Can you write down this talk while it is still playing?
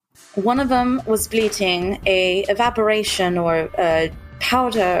One of them was bleeding. A evaporation or a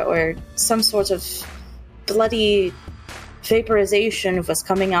powder or some sort of bloody vaporization was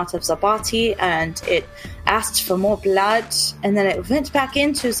coming out of Zabati, and it asked for more blood, and then it went back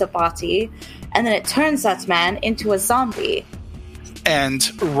into Zabati, and then it turns that man into a zombie. And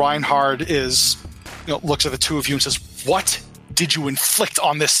Reinhard looks at the two of you and says, "What did you inflict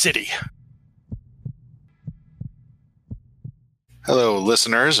on this city?" Hello,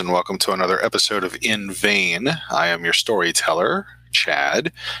 listeners, and welcome to another episode of In Vain. I am your storyteller,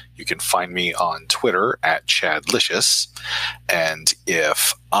 Chad. You can find me on Twitter at Chadlicious. And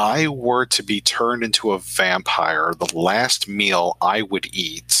if I were to be turned into a vampire, the last meal I would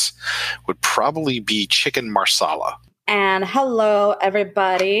eat would probably be chicken marsala. And hello,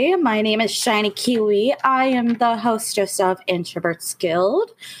 everybody. My name is Shiny Kiwi. I am the hostess of Introverts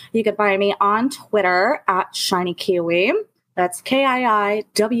Guild. You can find me on Twitter at Shiny Kiwi. That's Kiiwii.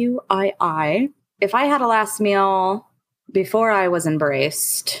 If I had a last meal before I was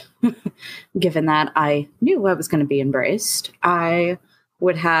embraced, given that I knew I was going to be embraced, I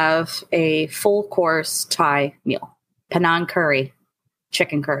would have a full course Thai meal. Penang curry,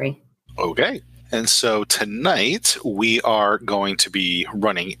 chicken curry. Okay. And so tonight we are going to be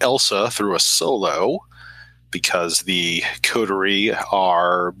running Elsa through a solo because the coterie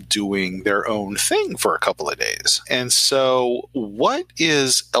are doing their own thing for a couple of days. And so what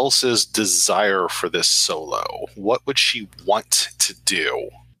is Elsa's desire for this solo? What would she want to do?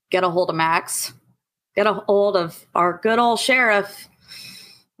 Get a hold of Max. Get a hold of our good old sheriff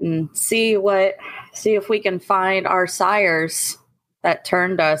and see if we can find our sires that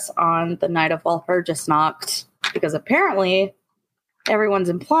turned us on the night of Walpurgisnacht. Because apparently everyone's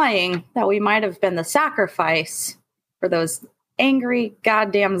implying that we might have been the sacrifice for those angry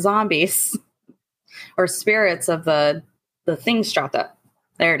goddamn zombies or spirits of the Thingstrata.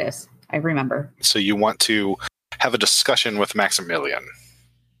 There it is. I remember. So you want to have a discussion with Maximilian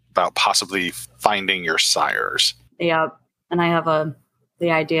about possibly finding your sires. Yeah, and I have the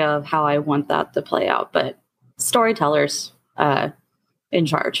idea of how I want that to play out, but storytellers in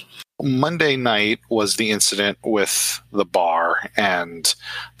charge. Monday night was the incident with the bar and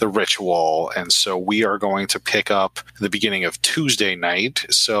the ritual, and so we are going to pick up the beginning of Tuesday night.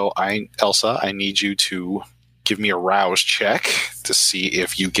 So Elsa, I need you to give me a rouse check to see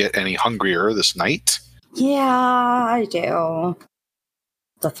if you get any hungrier this night. Yeah, I do.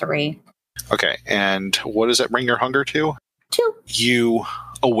 The 3. Okay, and what does that bring your hunger to? 2. You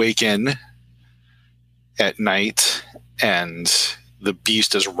awaken at night, and the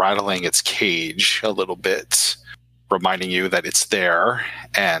beast is rattling its cage a little bit, reminding you that it's there,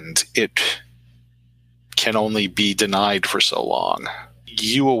 and it can only be denied for so long.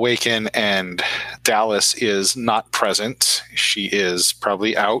 You awaken, and Dallas is not present. She is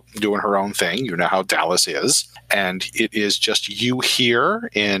probably out doing her own thing. You know how Dallas is. And it is just you here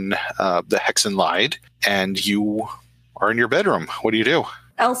in the Hexenlied, and you are in your bedroom. What do you do?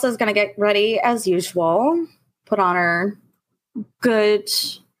 Elsa's going to get ready as usual, put on her good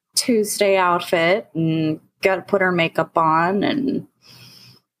Tuesday outfit and put her makeup on, and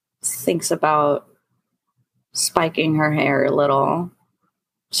thinks about spiking her hair a little.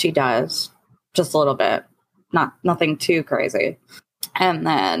 She does, just a little bit, nothing too crazy. And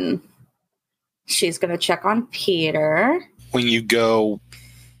then she's going to check on Peter. When you go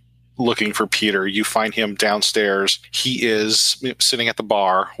looking for Peter, you find him downstairs. He is sitting at the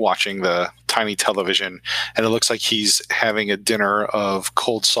bar watching the tiny television, and it looks like he's having a dinner of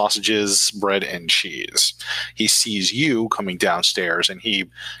cold sausages, bread, and cheese. He sees you coming downstairs, and he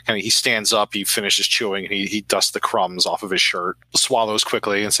stands up, he finishes chewing, and he dusts the crumbs off of his shirt, swallows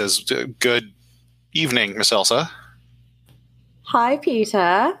quickly, and says, "Good evening, Miss Elsa." Hi,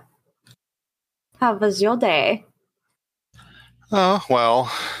 Peter. How was your day? Oh, well,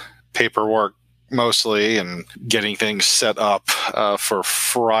 paperwork mostly, and getting things set up for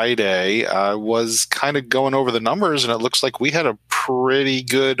Friday. I was kind of going over the numbers, and it looks like we had a pretty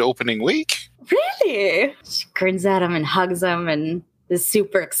good opening week. Really? She grins at him and hugs him and is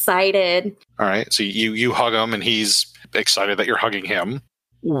super excited. All right, so you hug him, and he's excited that you're hugging him.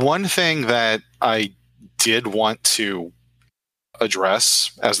 One thing that I did want to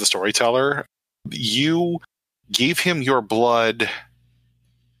address as the storyteller, you gave him your blood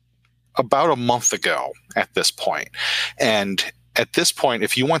about a month ago at this point. And at this point,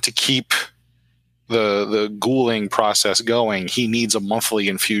 if you want to keep the ghouling process going, he needs a monthly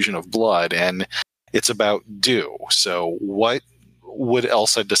infusion of blood, and it's about due. So what would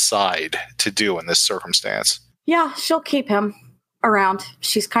Elsa decide to do in this circumstance? Yeah, she'll keep him around.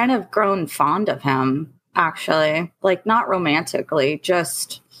 She's kind of grown fond of him, actually. Like, not romantically,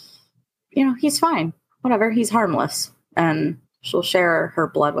 just he's fine. Whatever, he's harmless. And she'll share her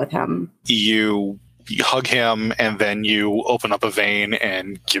blood with him. You hug him, and then you open up a vein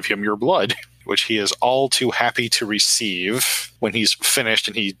and give him your blood, which he is all too happy to receive. When he's finished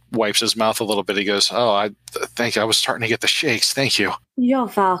and he wipes his mouth a little bit, he goes, "Oh, thank you. I was starting to get the shakes. Thank you."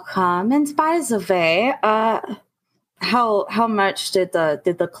 You're welcome. And by the way, how much did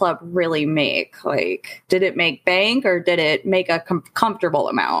the club really make? Like, did it make bank, or did it make a comfortable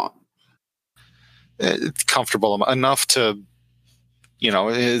amount? Comfortable enough to,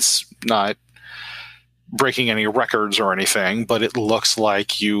 it's not breaking any records or anything, but it looks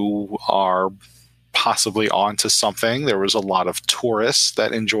like you are possibly onto something. There was a lot of tourists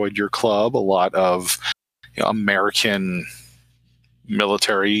that enjoyed your club, a lot of American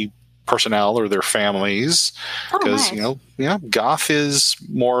military personnel or their families, because nice. Goth is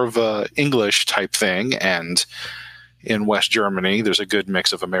more of a English type thing, and in West Germany there's a good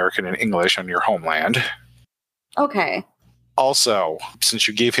mix of American and English on your homeland. Okay. Also, since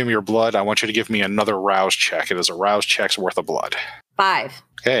you gave him your blood, I want you to give me another rouse check. It is a rouse check's worth of blood. 5.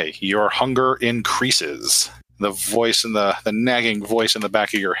 Okay, your hunger increases. The voice in the nagging voice in the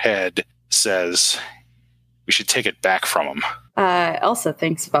back of your head says, "We should take it back from him." Elsa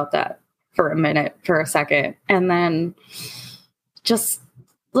thinks about that for a second, and then just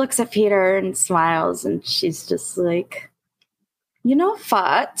looks at Peter and smiles, and she's just like, "You know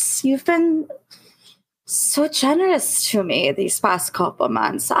what? You've been so generous to me these past couple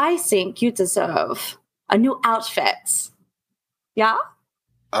months. I think you deserve a new outfit." Yeah?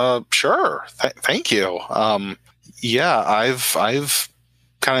 Sure. Thank you. Yeah, I've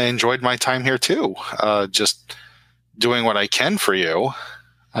kind of enjoyed my time here too. Just doing what I can for you.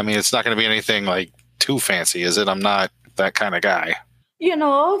 I mean, it's not going to be anything like too fancy, is it? I'm not that kind of guy.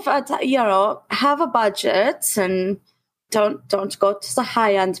 Have a budget and don't go to the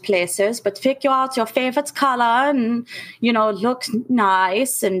high-end places, but pick you out your favorite color and, look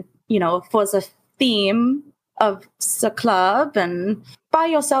nice and, for the theme of the club, and buy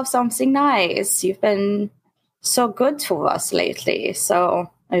yourself something nice. You've been so good to us lately, so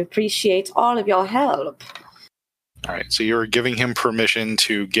I appreciate all of your help. All right, so you're giving him permission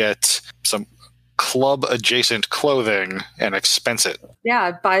to get some club-adjacent clothing and expense it.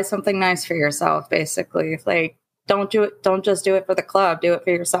 Yeah, buy something nice for yourself, basically. Like, don't just do it for the club, do it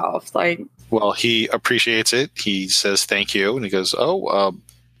for yourself. Like, well, he appreciates it. He says thank you, and he goes,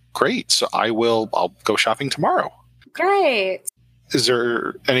 great. So I'll go shopping tomorrow. Great. Is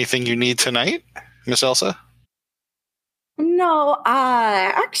there anything you need tonight, Miss Elsa? No,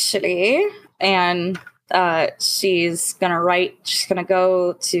 actually, and she's gonna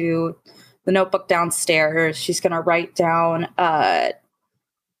go to the notebook downstairs. She's gonna write down a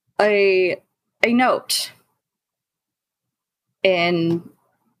note in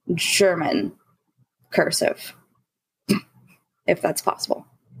German cursive, if that's possible.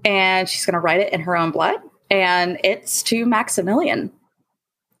 And she's going to write it in her own blood, and it's to Maximilian.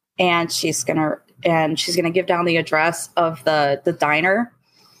 And she's going to give down the address of the diner.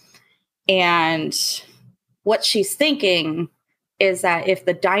 And what she's thinking is that if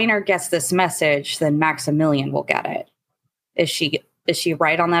the diner gets this message, then Maximilian will get it. Is she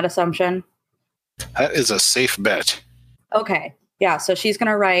right on that assumption? That is a safe bet. Okay. Yeah, so she's going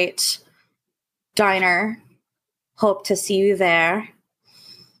to write, "Diner, hope to see you there,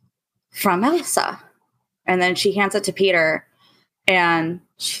 from Elsa." And then she hands it to Peter, and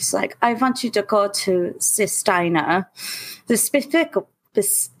she's like, "I want you to go to this diner, the specific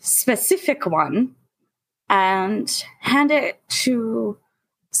one, and hand it to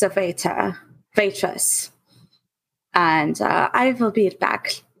the waitress. And I will be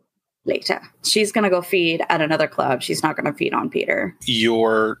back later." She's going to go feed at another club. She's not going to feed on Peter.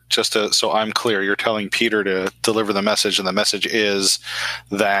 So I'm clear, you're telling Peter to deliver the message, and the message is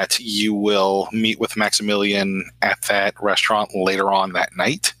that you will meet with Maximilian at that restaurant later on that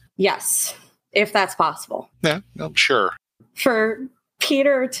night? Yes, if that's possible. Yeah, sure. For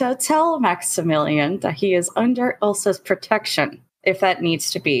Peter to tell Maximilian that he is under Elsa's protection, if that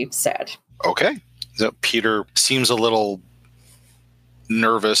needs to be said. Okay. So Peter seems a little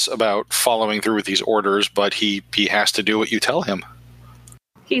nervous about following through with these orders, but he has to do what you tell him.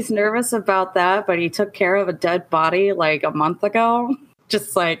 He's nervous about that, but he took care of a dead body like a month ago.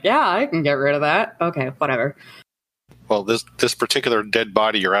 Just like, yeah, I can get rid of that. Okay, whatever. Well, this particular dead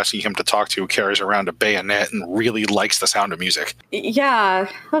body you're asking him to talk to carries around a bayonet and really likes the sound of music. Yeah,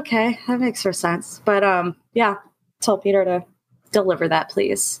 okay, that makes more sense. But yeah, tell Peter to deliver that,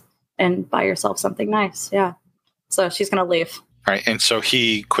 please, and buy yourself something nice. Yeah. So she's gonna leave. All right, and so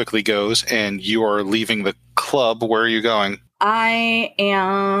he quickly goes, and you are leaving the club. Where are you going? I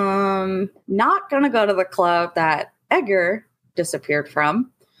am not going to go to the club that Edgar disappeared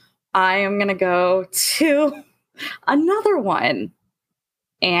from. I am going to go to another one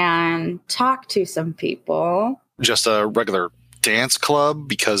and talk to some people. Just a regular dance club?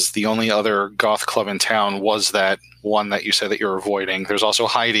 Because the only other goth club in town was that one that you said that you're avoiding. There's also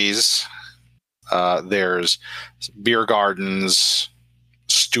Heidi's. There's beer gardens,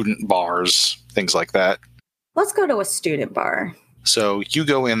 student bars, things like that. Let's go to a student bar. So you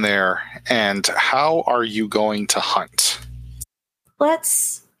go in there, and how are you going to hunt?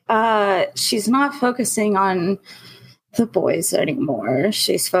 She's not focusing on the boys anymore.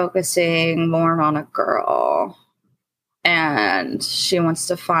 She's focusing more on a girl. And she wants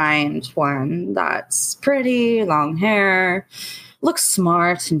to find one that's pretty, long hair, looks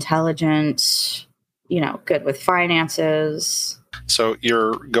smart, intelligent, good with finances. So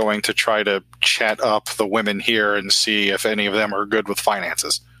you're going to try to chat up the women here and see if any of them are good with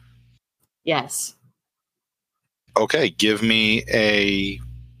finances? Yes. Okay, give me a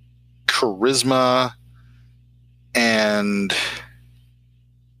charisma and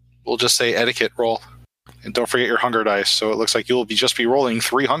we'll just say etiquette roll. And don't forget your hunger dice. So it looks like you'll just be rolling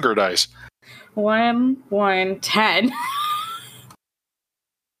 3 hunger dice. 1, 10.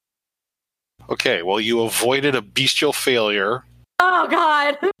 Okay, well, you avoided a bestial failure. Oh,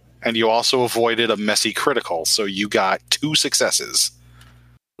 God. And you also avoided a messy critical. So you got 2 successes.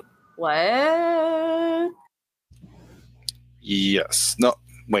 What? Yes. No,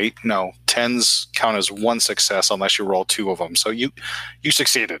 wait, no. 10s count as 1 success unless you roll 2 of them. So you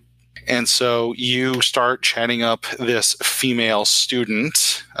succeeded. And so you start chatting up this female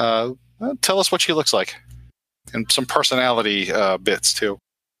student. Tell us what she looks like. And some personality bits, too.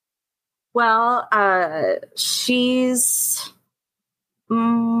 Well, she's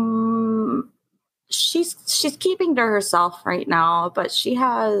keeping to herself right now, but she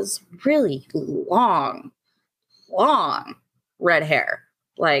has really long red hair.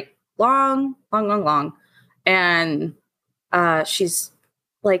 Like, long. And she's...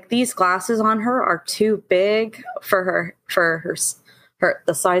 like, these glasses on her are too big for her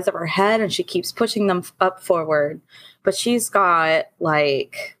the size of her head, and she keeps pushing them up forward. But she's got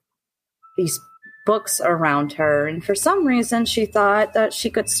like these books around her, and for some reason she thought that she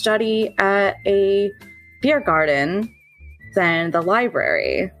could study at a beer garden than the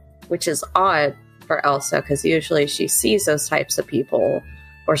library, which is odd for Elsa because usually she sees those types of people,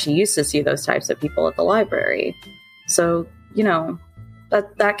 or she used to see those types of people at the library. So,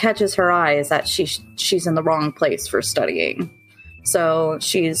 that catches her eye, is that she's in the wrong place for studying. So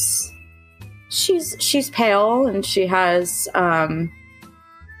she's pale, and she has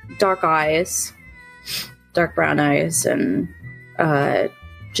dark brown eyes, and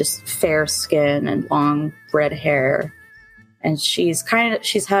just fair skin and long red hair. And she has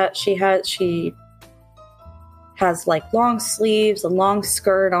like long sleeves, a long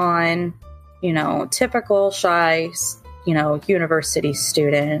skirt on, typical shy, university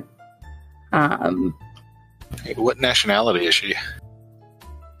student. What nationality is she?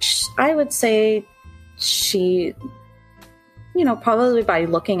 I would say she, probably by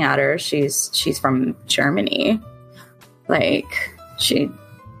looking at her, she's from Germany. Like, she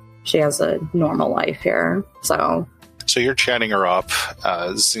has a normal life here. So you're chatting her up.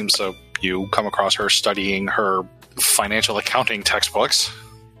 It seems so you come across her studying her financial accounting textbooks.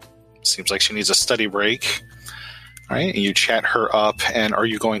 Seems like she needs a study break. All right, and you chat her up, and are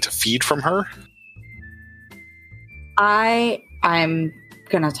you going to feed from her? I'm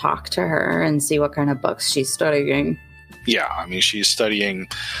going to talk to her and see what kind of books she's studying. Yeah, I mean, she's studying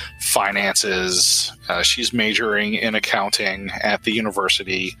finances. She's majoring in accounting at the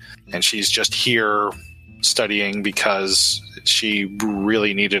university, and she's just here studying because she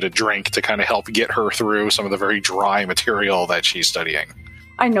really needed a drink to kind of help get her through some of the very dry material that she's studying.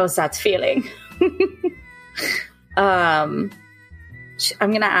 I know that feeling. I'm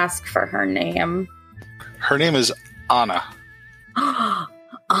going to ask for her name. Her name is Anna.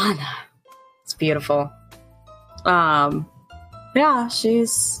 Anna. It's beautiful. Yeah,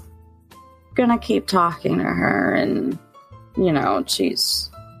 she's gonna keep talking to her, and, she's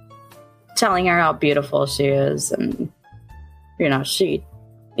telling her how beautiful she is, and, she,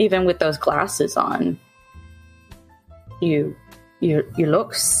 even with those glasses on, you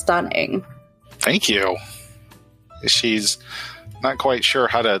look stunning. Thank you. She's not quite sure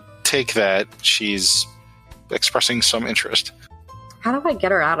how to take that. She's expressing some interest. How do I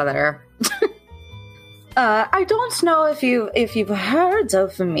get her out of there? I don't know if you've heard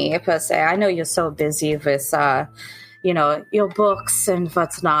of me per se. I know you're so busy with your books and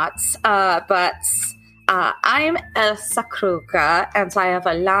whatnot. But I'm a Sakruka, and I have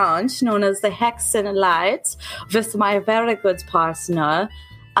a lounge known as the Hexen Light with my very good partner.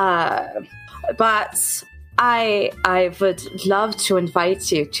 But I would love to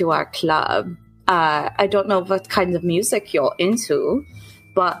invite you to our club. I don't know what kind of music you're into,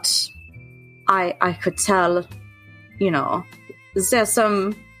 but I could tell, there's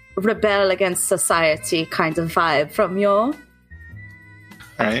some rebel against society kind of vibe from you. All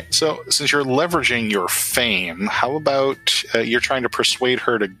right. So since you're leveraging your fame, how about you're trying to persuade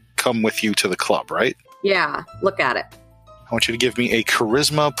her to come with you to the club, right? Yeah, look at it. I want you to give me a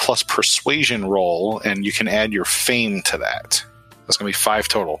charisma plus persuasion roll, and you can add your fame to that. That's going to be 5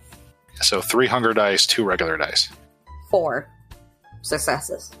 total. So 3 hunger dice, 2 regular dice. 4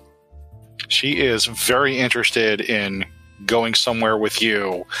 successes. She is very interested in going somewhere with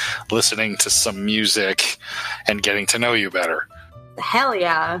you, listening to some music, and getting to know you better. Hell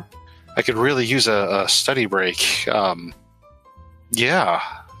yeah. I could really use a study break. Yeah.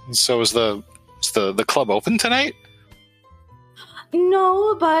 So is the club open tonight?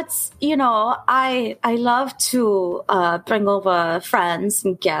 No, but, I love to bring over friends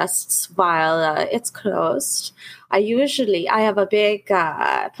and guests while it's closed. I have a big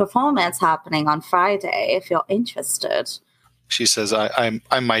performance happening on Friday, if you're interested. She says, I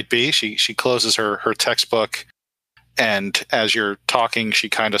might be. She closes her textbook, and as you're talking, she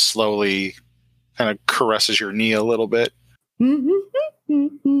kind of slowly kind of caresses your knee a little bit. But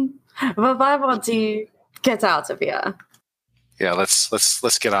I want to get out of here. Yeah,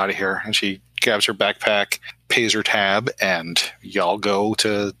 let's get out of here. And she grabs her backpack, pays her tab, and y'all go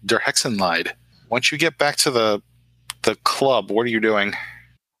to Der Hexenleid. Once you get back to the club, what are you doing?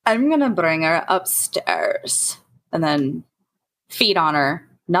 I'm going to bring her upstairs and then feed on her.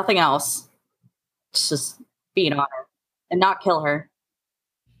 Nothing else. Just feed on her and not kill her.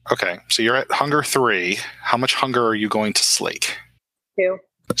 Okay, so you're at hunger 3. How much hunger are you going to slake? 2.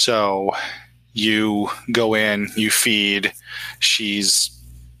 So you go in, you feed. She's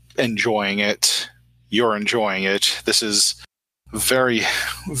enjoying it. You're enjoying it. This is very,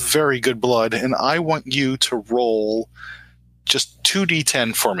 very good blood, and I want you to roll just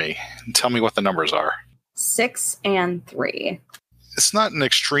 2d10 for me and tell me what the numbers are. 6 and 3. It's not an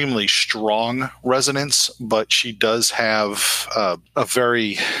extremely strong resonance, but she does have a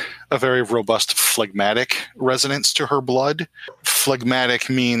very robust phlegmatic resonance to her blood. Phlegmatic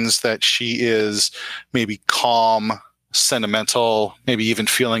means that she is maybe calm, sentimental, maybe even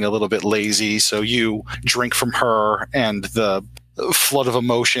feeling a little bit lazy. So you drink from her, and the flood of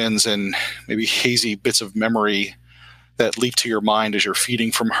emotions and maybe hazy bits of memory that leap to your mind as you're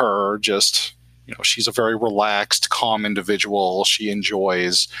feeding from her, just, she's a very relaxed, calm individual. She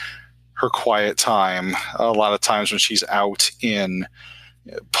enjoys her quiet time. A lot of times when she's out in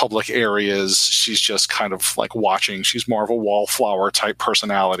public areas, she's just kind of like watching. She's more of a wallflower type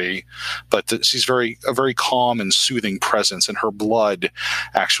personality, but she's a very calm and soothing presence, and her blood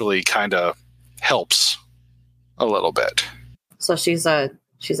actually kind of helps a little bit. So she's a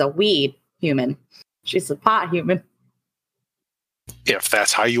weed human. She's a pot human. If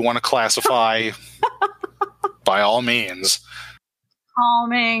that's how you want to classify, by all means.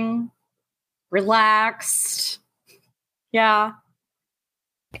 Calming, relaxed. Yeah.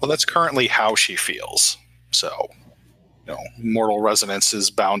 Well, that's currently how she feels. So, mortal resonance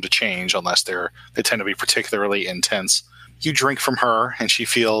is bound to change unless they tend to be particularly intense. You drink from her, and she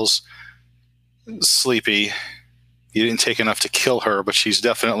feels sleepy. You didn't take enough to kill her, but she's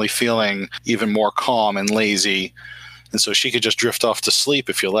definitely feeling even more calm and lazy. And so she could just drift off to sleep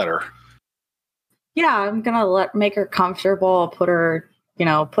if you let her. Yeah, I'm gonna make her comfortable, put her,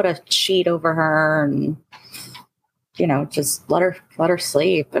 put a sheet over her, and just let her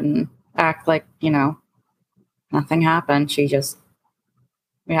sleep and act like nothing happened.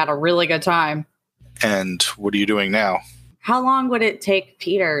 We had a really good time. And what are you doing now? How long would it take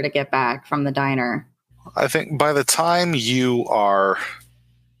Peter to get back from the diner? I think by the time you are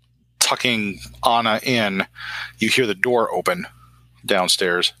tucking Anna in, you hear the door open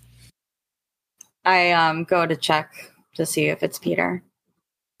downstairs. I go to check to see if it's Peter.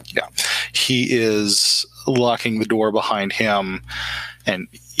 Yeah. He is locking the door behind him, and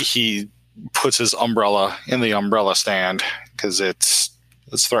he puts his umbrella in the umbrella stand because it's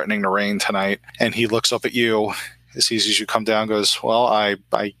threatening to rain tonight. And he looks up at you as he sees you come down, goes, well, I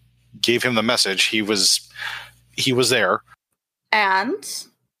gave him the message. He was there.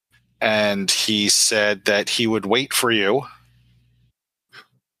 And he said that he would wait for you.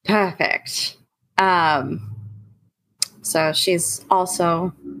 Perfect. So she's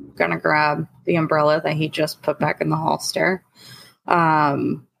also gonna grab the umbrella that he just put back in the holster.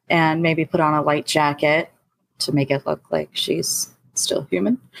 And and maybe put on a light jacket to make it look like she's still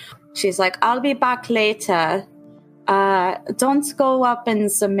human. She's like, I'll be back later. Don't go up in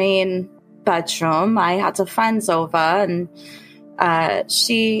the main bedroom. I had a friend's over, and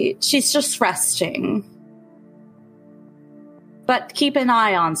she's just resting. But keep an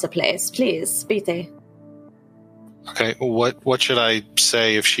eye on the place, please, Beatty. Okay, what should I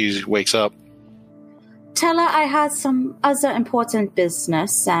say if she wakes up? Tell her I had some other important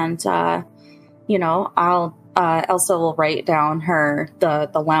business, and I'll Elsa will write down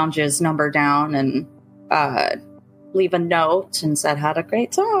the lounge's number down and leave a note and said had a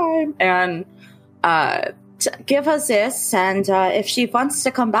great time, and give her this, and if she wants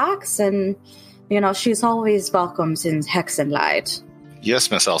to come back, then she's always welcome in Hexenlight. Yes,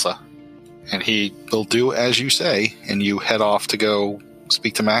 Miss Elsa. And he will do as you say, and you head off to go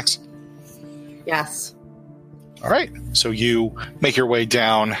speak to Max? Yes. All right. So you make your way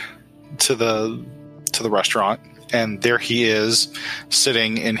down to the restaurant, and there he is,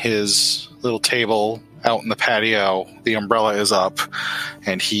 sitting in his little table out in the patio. The umbrella is up,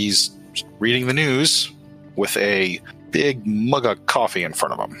 and he's reading the news with a big mug of coffee in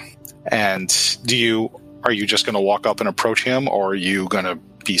front of him. And are you just going to walk up and approach him, or are you going to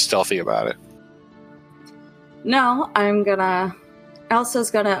be stealthy about it? No, Elsa's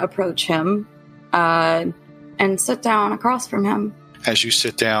gonna approach him and sit down across from him. As you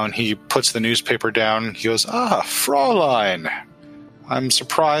sit down, he puts the newspaper down. He goes, Fraulein, I'm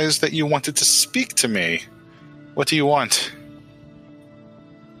surprised that you wanted to speak to me. What do you want?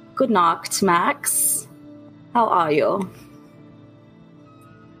 Good Nacht, Max. How are you?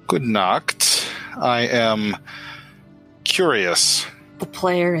 Good Nacht. I am curious. The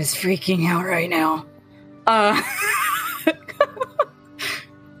player is freaking out right now.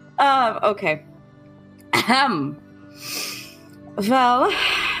 Okay. Well,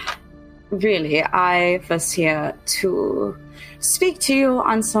 really, I was here to speak to you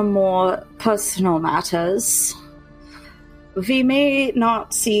on some more personal matters. We may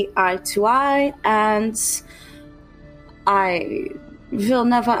not see eye to eye, and I will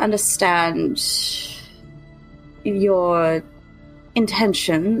never understand your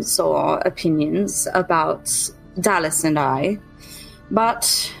intentions or opinions about Dallas and I,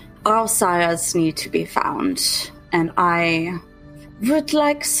 but our sires need to be found, and I would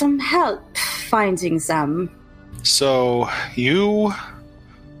like some help finding them. So you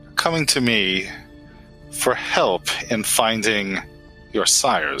coming to me for help in finding your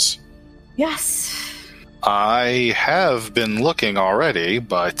sires? Yes. I have been looking already,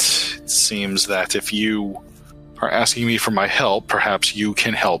 but it seems that if you are asking me for my help, perhaps you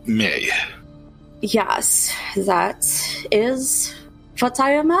can help me. Yes, that is what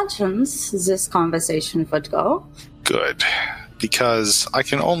I imagined this conversation would go. Good. Because I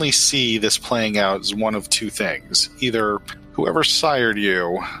can only see this playing out as one of two things. Either whoever sired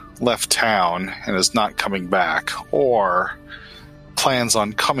you left town and is not coming back, or plans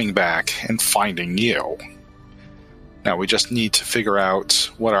on coming back and finding you. Now we just need to figure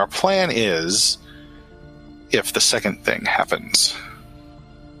out what our plan is if the second thing happens.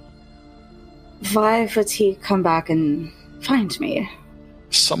 Why would he come back and find me?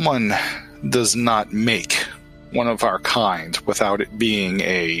 Someone does not make one of our kind without it being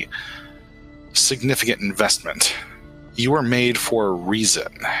a significant investment. You were made for a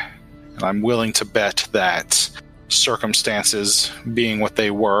reason, and I'm willing to bet that circumstances being what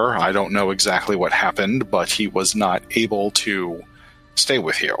they were, I don't know exactly what happened, but he was not able to stay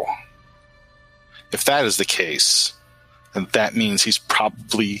with you. If that is the case, then that means he's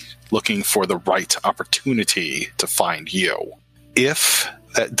probably looking for the right opportunity to find you. If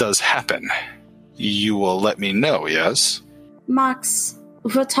that does happen, you will let me know, yes? Max,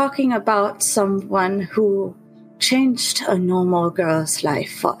 we're talking about someone who changed a normal girl's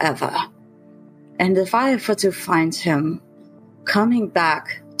life forever. And if I were to find him coming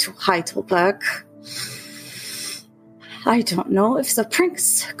back to Heidelberg, I don't know if the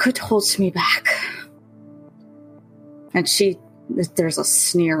prince could hold me back. And there's a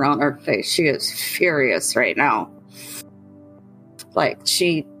sneer on her face. She is furious right now. Like,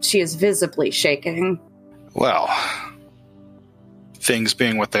 she is visibly shaking. Well, things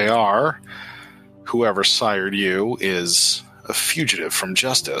being what they are, whoever sired you is a fugitive from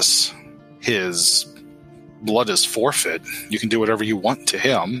justice. His blood is forfeit. You can do whatever you want to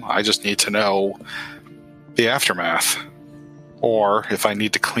him. I just need to know the aftermath. Or if I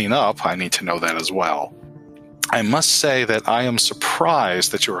need to clean up, I need to know that as well. I must say that I am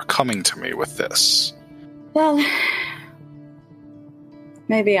surprised that you are coming to me with this. Well,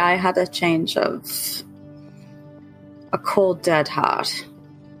 maybe I had a change of a cold, dead heart.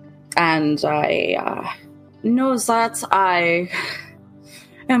 And I know that I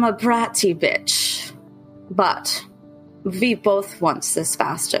am a bratty bitch, but we both want this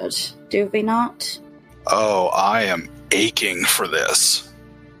bastard, do we not? Oh, I am aching for this.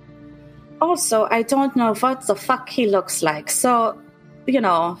 Also, I don't know what the fuck he looks like, so,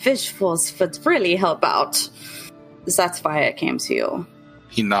 visuals would really help out. That's why I came to you.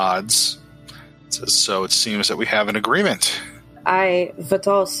 He nods. Says, so it seems that we have an agreement. I would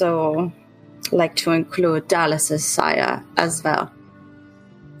also like to include Dallas's sire as well.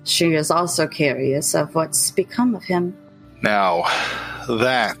 She is also curious of what's become of him. Now,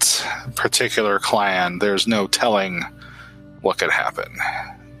 that particular clan, there's no telling what could happen.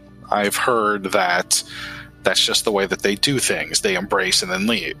 I've heard that that's just the way that they do things. They embrace and then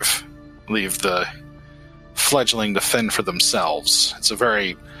leave. Leave the fledgling to fend for themselves. It's a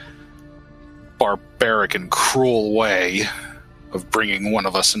very barbaric and cruel way of bringing one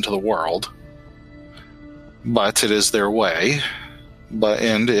of us into the world. But it is their way.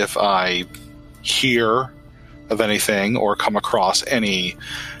 And if I hear of anything or come across any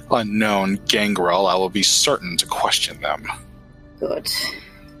unknown gangrel, I will be certain to question them. Good.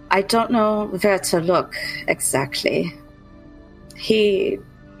 I don't know where to look exactly. He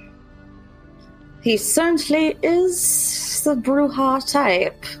certainly is the Brujah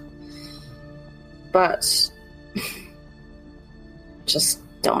type. But just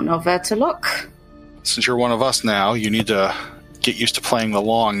don't know where to look. Since you're one of us now, you need to get used to playing the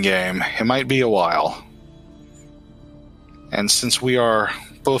long game. It might be a while. And since we are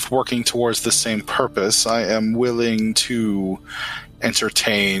both working towards the same purpose, I am willing to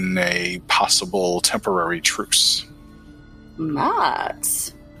entertain a possible temporary truce.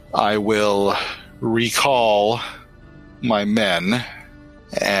 Matt. I will recall my men,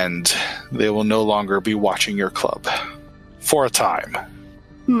 and they will no longer be watching your club. For a time.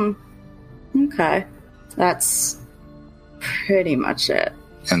 Okay. That's pretty much it.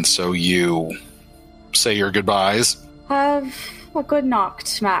 And so you say your goodbyes. Have a good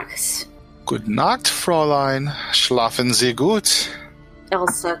Nacht, Max. Good Nacht, Fräulein. Schlafen Sie gut.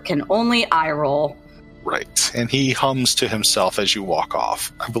 Elsa can only eye roll. Right. And he hums to himself as you walk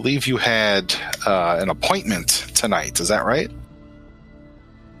off. I believe you had an appointment tonight. Is that right?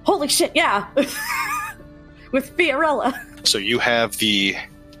 Holy shit, yeah. With Fiorella. So you have the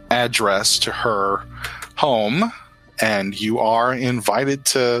address to her home, and you are invited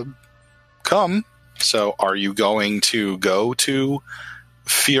to come. So are you going to go to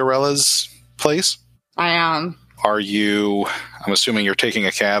Fiorella's place? I am. I'm assuming you're taking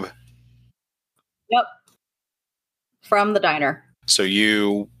a cab? Yep. From the diner. So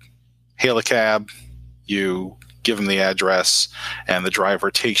you hail a cab, you give him the address, and the driver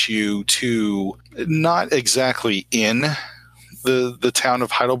takes you to not exactly in the town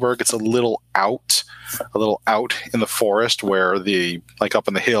of Heidelberg. It's a little out in the forest where up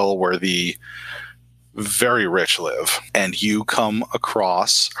on the hill where the very rich live. And you come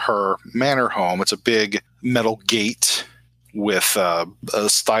across her manor home. It's a big metal gate with a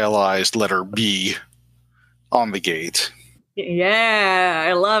stylized letter B on the gate. Yeah,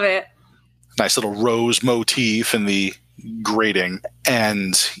 I love it. Nice little rose motif in the grating.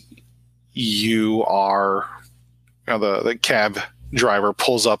 And you are, the cab driver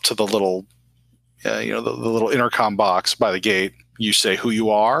pulls up to the little, the little intercom box by the gate. You say who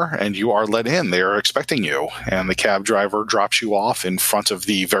you are, and you are let in. They are expecting you. And the cab driver drops you off in front of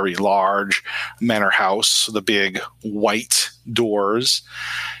the very large manor house, the big white doors.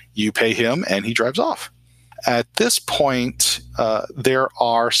 You pay him, and he drives off. At this point, there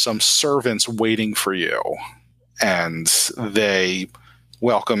are some servants waiting for you, and they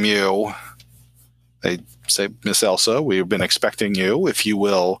welcome you. They say, Miss Elsa, we've been expecting you. If you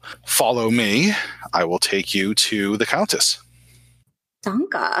will follow me, I will take you to the Countess.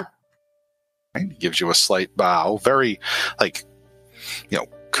 Danke. He gives you a slight bow. Very,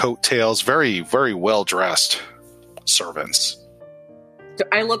 coattails, very, very well-dressed servants.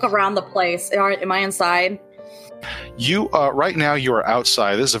 I look around the place. Am I inside? You, right now, you are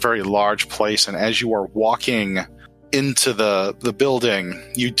outside. This is a very large place, and as you are walking into the building,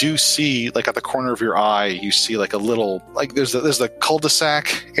 you do see, at the corner of your eye, you see a little, there's the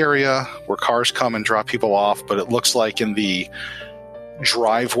cul-de-sac area where cars come and drop people off, but it looks like in the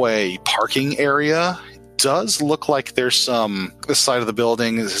driveway parking area, does look like there's this side of the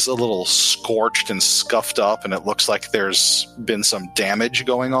building is a little scorched and scuffed up, and it looks like there's been some damage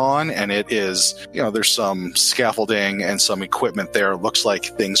going on, and it is, there's some scaffolding and some equipment there. It looks like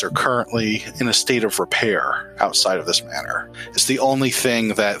things are currently in a state of repair outside of this manor. It's the only thing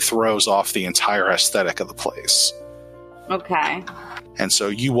that throws off the entire aesthetic of the place. Okay. And so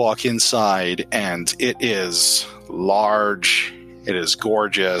you walk inside, and it is large, it is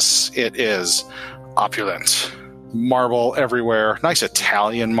gorgeous, it is opulent. Marble everywhere, nice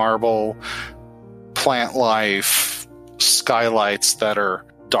Italian marble, plant life, skylights that are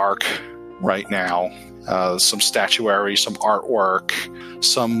dark right now, some statuary, some artwork,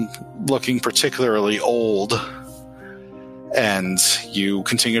 some looking particularly old. And you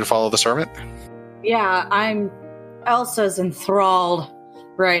continue to follow the servant? Yeah, Elsa's enthralled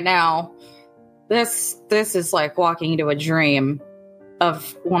right now. This is like walking into a dream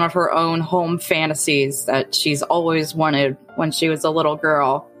of one of her own home fantasies that she's always wanted when she was a little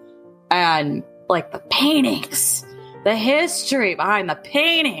girl. And like the paintings, the history behind the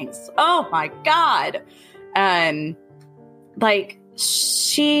paintings. Oh my God. And like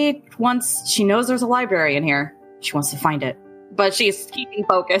she knows there's a library in here. She wants to find it, but she's keeping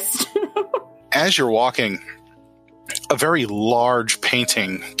focused. As you're walking, a very large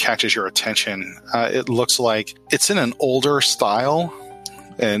painting catches your attention. It looks like it's in an older style,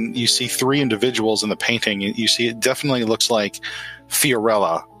 and you see three individuals in the painting. You see it definitely looks like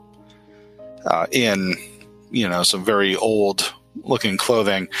Fiorella in, some very old looking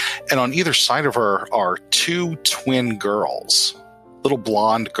clothing. And on either side of her are two twin girls, little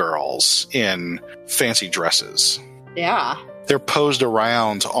blonde girls in fancy dresses. Yeah. They're posed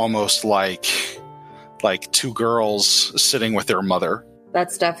around almost like two girls sitting with their mother.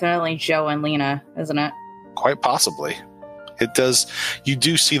 That's definitely Joe and Lena, isn't it? Quite possibly. It does. You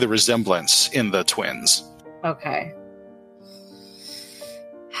do see the resemblance in the twins. Okay.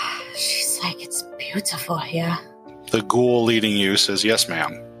 She's like, it's beautiful here. The ghoul leading you says, yes,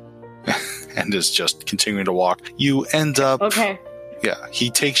 ma'am. And is just continuing to walk. You end up... Okay. Yeah, he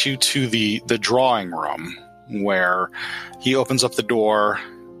takes you to the drawing room, where he opens up the door,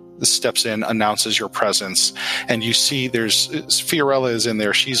 steps in, announces your presence, and you see Fiorella is in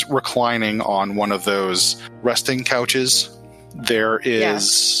there. She's reclining on one of those resting couches. There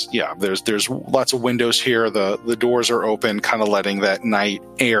is, there's lots of windows here. The doors are open, kind of letting that night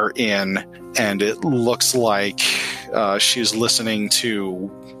air in, and it looks like she's listening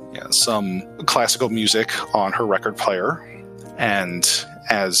to some classical music on her record player. And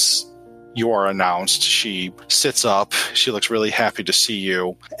as you are announced, she sits up. She looks really happy to see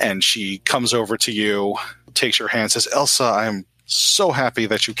you, and she comes over to you, takes your hand, says, Elsa, I'm so happy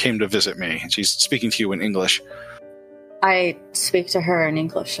that you came to visit me. She's speaking to you in English. I speak to her in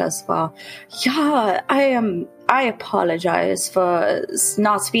English as well. Yeah, I apologize for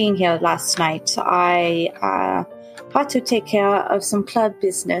not being here last night. I had to take care of some club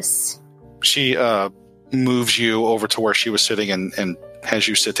business. She moves you over to where she was sitting and has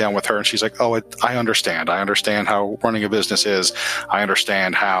you sit down with her, and she's like, oh, I understand. I understand how running a business is. I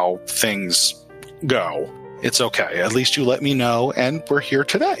understand how things go. It's okay. At least you let me know, and we're here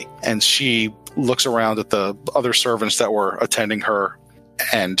today. And she looks around at the other servants that were attending her,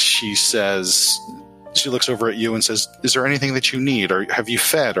 and she looks over at you and says, is there anything that you need? Or have you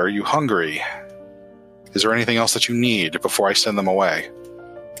fed? Are you hungry? Is there anything else that you need before I send them away?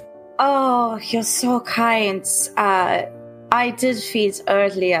 Oh, you're so kind. I did feed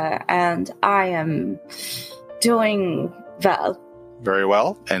earlier, and I am doing well. Very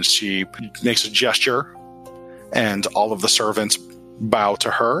well. And she makes a gesture, and all of the servants bow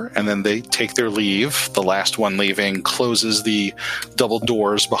to her, and then they take their leave. The last one leaving closes the double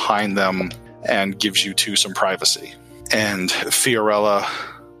doors behind them and gives you two some privacy. And Fiorella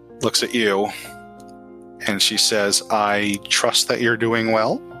looks at you, and she says, I trust that you're doing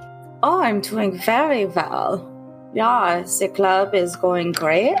well? Oh, I'm doing very well. Yeah, the club is going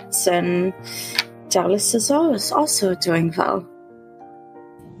great, and Dallas is also doing well.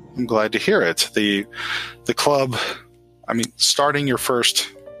 I'm glad to hear it. The club, starting your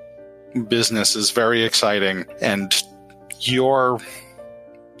first business is very exciting, and your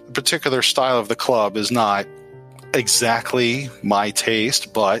particular style of the club is not exactly my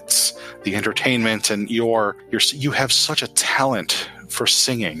taste, but the entertainment and you have such a talent for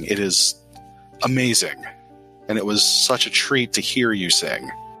singing. It is amazing. And it was such a treat to hear you sing.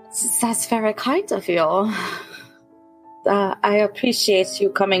 That's very kind of you. I appreciate you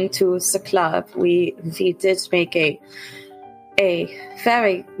coming to the club. We did make a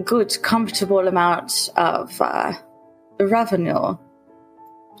very good, comfortable amount of revenue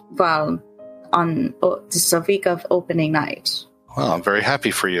on the week of opening night. Well, I'm very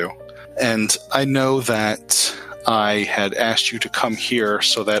happy for you. And I know that I had asked you to come here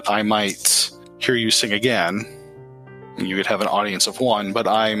so that I might hear you sing again, and you could have an audience of one, but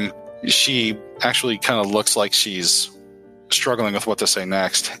she actually kind of looks like she's struggling with what to say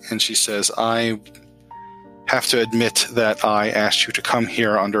next, and she says, I have to admit that I asked you to come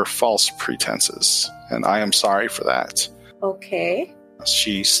here under false pretenses, and I am sorry for that. Okay.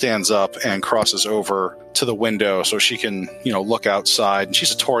 She stands up and crosses over to the window so she can, look outside. And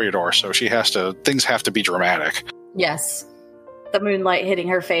she's a Toreador, so things have to be dramatic. Yes. The moonlight hitting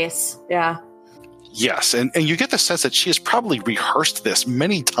her face. Yeah. Yes, and you get the sense that she has probably rehearsed this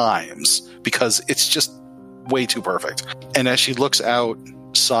many times because it's just way too perfect. And as she looks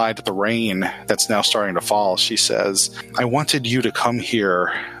outside at the rain that's now starting to fall, she says, I wanted you to come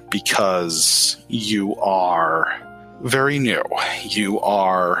here because you are very new. You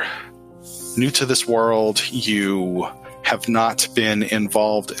are new to this world. You have not been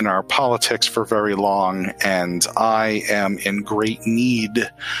involved in our politics for very long, and I am in great need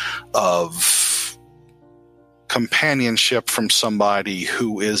of companionship from somebody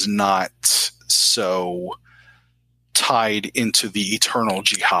who is not so tied into the eternal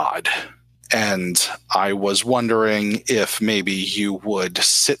jihad. And I was wondering if maybe you would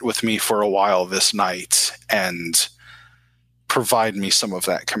sit with me for a while this night and provide me some of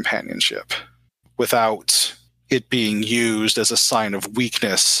that companionship without it being used as a sign of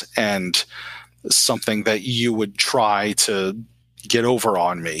weakness and something that you would try to get over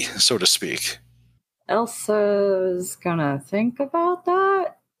on me, so to speak. Elsa's gonna think about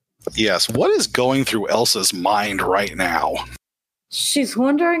that. Yes, what is going through Elsa's mind right now? She's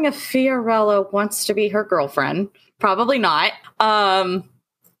wondering if Fiorella wants to be her girlfriend. Probably not.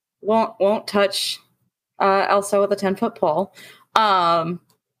 Won't touch Elsa with a 10-foot pole.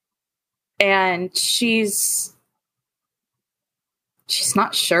 And she's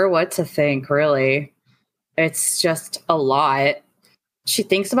not sure what to think, really. It's just a lot. She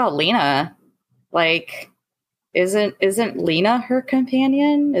thinks about Lena. Like, isn't Lena her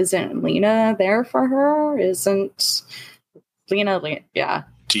companion? Isn't Lena there for her? Isn't Lena? Yeah.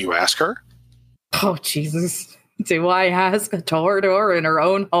 Do you ask her? Oh, Jesus. Do I ask a Toreador in her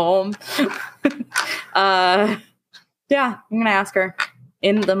own home? Yeah, I'm going to ask her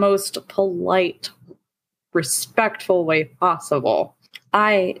in the most polite, respectful way possible.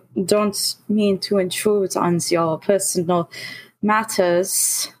 I don't mean to intrude on your personal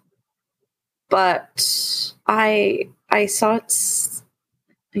matters, but I thought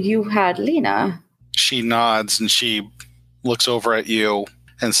you had Lena. She nods and she looks over at you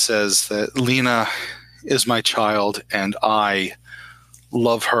and says that Lena is my child and I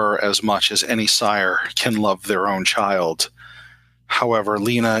love her as much as any sire can love their own child. However,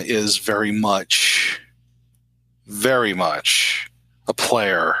 Lena is very much a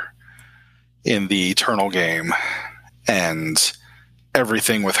player in the eternal game, and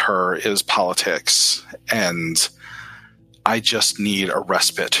everything with her is politics, and I just need a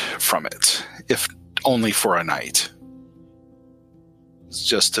respite from it, if only for a night.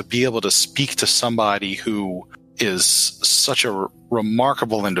 Just to be able to speak to somebody who is such a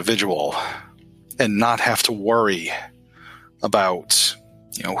remarkable individual and not have to worry about,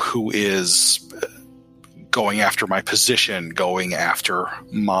 who is going after my position, going after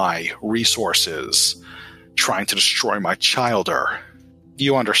my resources, trying to destroy my childer.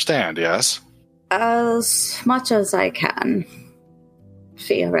 You understand, yes? As much as I can,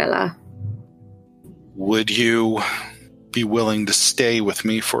 Fiorella. Would you be willing to stay with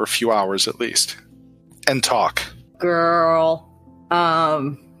me for a few hours at least and talk? Girl.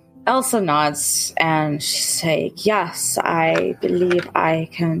 Elsa nods and she's like, yes, I believe I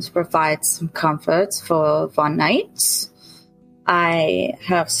can provide some comfort for one night. I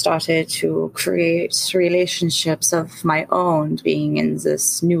have started to create relationships of my own being in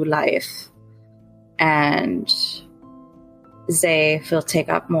this new life. And they will take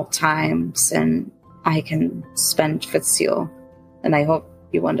up more time than I can spend with you. And I hope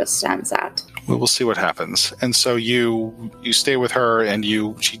you understand that. We will see what happens. And so you stay with her and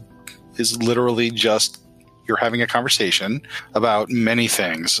she is literally just, you're having a conversation about many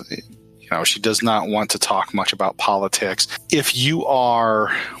things. She does not want to talk much about politics. If you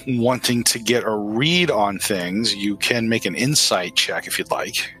are wanting to get a read on things, you can make an insight check if you'd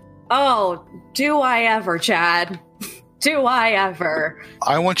like. Oh, do I ever, Chad? Do I ever?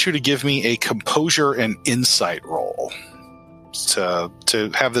 I want you to give me a composure and insight roll to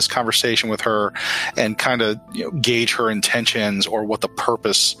have this conversation with her and kind of gauge her intentions or what the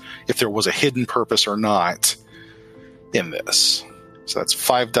purpose, if there was a hidden purpose or not in this. So that's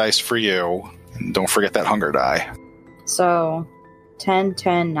 5 dice for you. And don't forget that hunger die. So 10,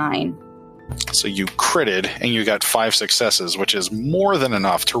 10, 9. So you critted and you got 5 successes, which is more than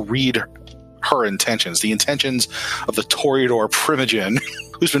enough to read her intentions. The intentions of the Toreador Primogen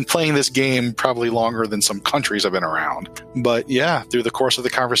who's been playing this game probably longer than some countries I've been around. But yeah, through the course of the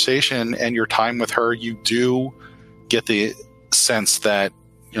conversation and your time with her, you do get the sense that,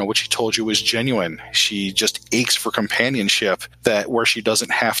 you know, what she told you was genuine. She just aches for companionship, that where she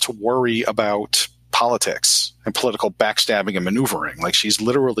doesn't have to worry about politics and political backstabbing and maneuvering. Like, she's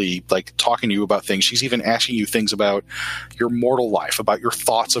literally like talking to you about things. She's even asking you things about your mortal life, about your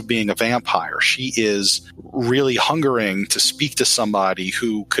thoughts of being a vampire. She is really hungering to speak to somebody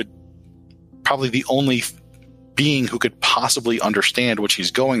who could, probably the only being who could possibly understand what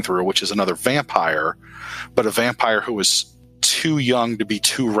she's going through, which is another vampire, but a vampire who is too young to be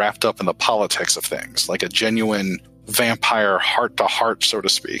too wrapped up in the politics of things, like a genuine vampire heart to heart, so to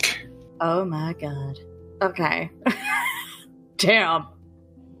speak. Oh my god. Okay. Damn.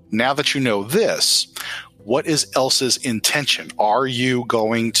 Now that you know this, what is Elsa's intention? Are you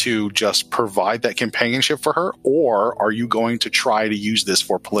going to just provide that companionship for her, or are you going to try to use this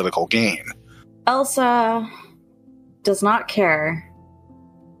for political gain? Elsa does not care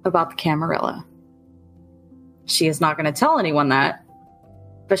about the Camarilla. She is not going to tell anyone that,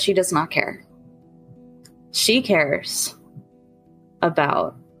 but she does not care. She cares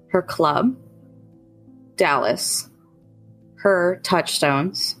about her club, Dallas, her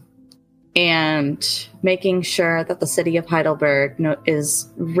touchstones, and making sure that the city of Heidelberg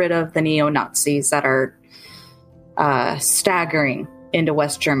is rid of the neo-Nazis that are staggering into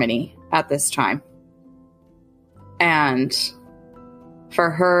West Germany at this time. And for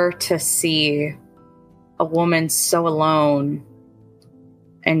her to see a woman so alone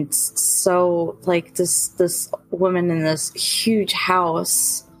and so, like, this woman in this huge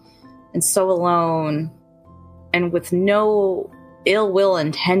house and so alone and with no ill will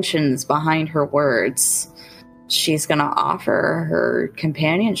intentions behind her words, she's going to offer her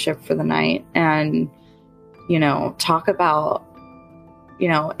companionship for the night and, you know, talk about, you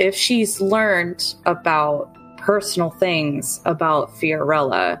know, if she's learned about personal things about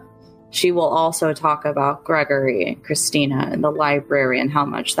Fiorella, she will also talk about Gregory and Christina and the library and how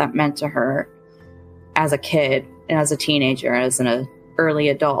much that meant to her as a kid and as a teenager, as an early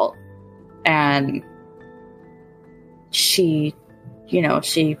adult. And she, you know,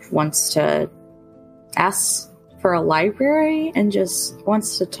 she wants to ask for a library and just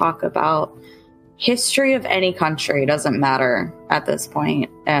wants to talk about history of any country. It doesn't matter at this point.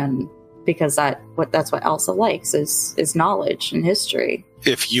 And because that's what Elsa likes is knowledge and history.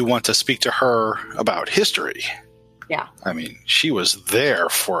 If you want to speak to her about history, yeah, I mean, she was there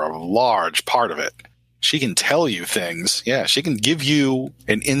for a large part of it. She can tell you things. Yeah, she can give you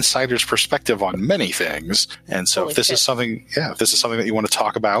an insider's perspective on many things. And so if this is something that you want to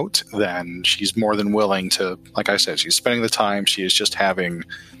talk about, then she's more than willing to, like I said, she's spending the time. She is just having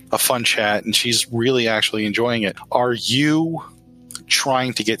a fun chat and she's really actually enjoying it. Are you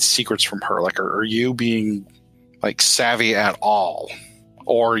trying to get secrets from her? Like, are you being like savvy at all?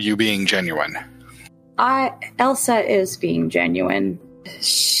 Or are you being genuine? Elsa is being genuine.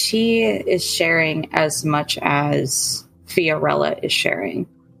 She is sharing as much as Fiorella is sharing.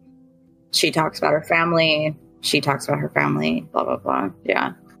 She talks about her family. Blah, blah, blah.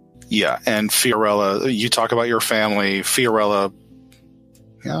 Yeah. Yeah. And Fiorella, you talk about your family. Fiorella,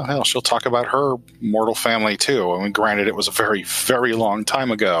 yeah, hell, she'll talk about her mortal family too. I mean, granted, it was a very, very long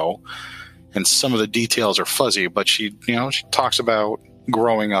time ago, and some of the details are fuzzy, but she talks about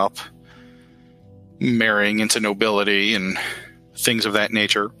growing up, marrying into nobility, and things of that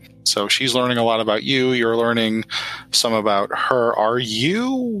nature. So she's learning a lot about you. You're learning some about her.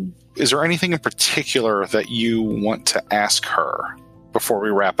 Is there anything in particular that you want to ask her before we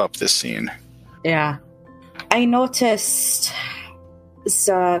wrap up this scene? Yeah. I noticed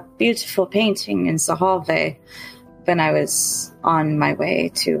the beautiful painting in the hallway when I was on my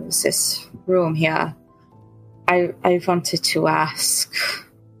way to this room here. I wanted to ask,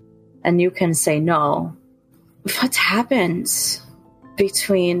 and you can say no, what happened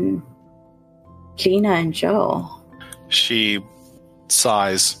between Lena and Joe? She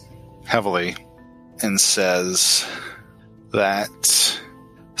sighs heavily and says that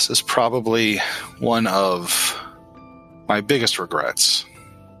this is probably one of my biggest regrets,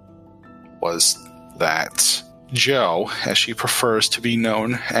 was that Joe, as she prefers to be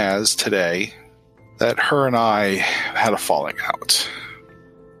known as today, that her and I had a falling out.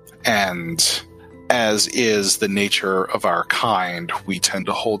 And as is the nature of our kind, we tend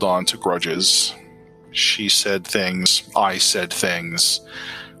to hold on to grudges. She said things, I said things,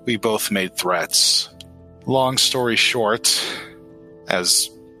 we both made threats. Long story short, as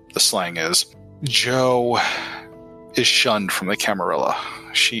the slang is, Joe is shunned from the Camarilla.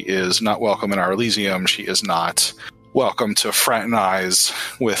 She is not welcome in our Elysium. She is not welcome to fraternize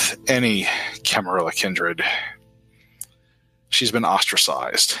with any Camarilla kindred. She's been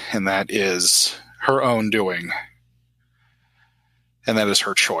ostracized, and that is her own doing. And that is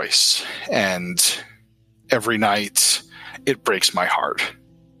her choice. And every night, it breaks my heart.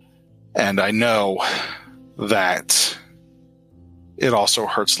 And I know that it also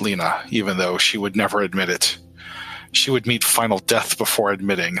hurts Lena, even though she would never admit it. She would meet final death before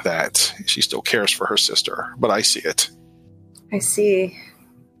admitting that she still cares for her sister. But I see it. I see.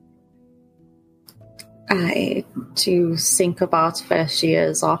 I do think about where she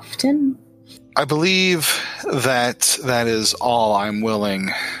is often. I believe that is all I'm willing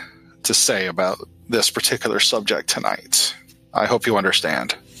to say about this particular subject tonight. I hope you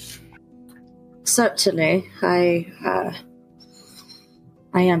understand. Certainly. I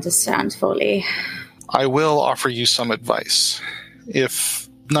understand fully. I will offer you some advice. If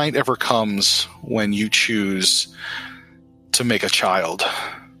night ever comes when you choose to make a child,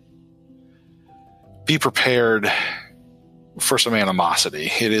 be prepared for some animosity.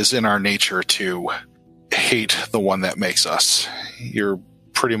 It is in our nature to hate the one that makes us. You're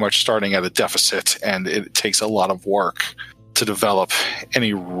pretty much starting at a deficit, and it takes a lot of work to develop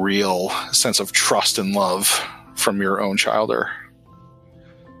any real sense of trust and love from your own childer.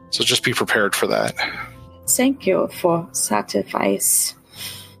 So just be prepared for that. Thank you for that advice.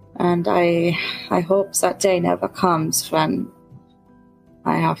 And I hope that day never comes when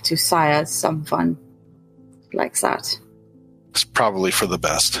I have to sire someone like that. It's probably for the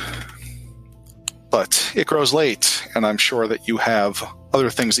best. But it grows late, and I'm sure that you have other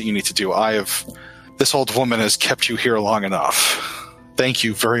things that you need to do. This old woman has kept you here long enough. Thank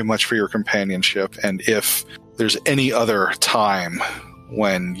you very much for your companionship, and if there's any other time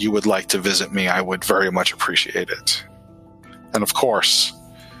when you would like to visit me, I would very much appreciate it. And of course,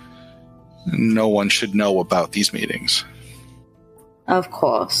 no one should know about these meetings. Of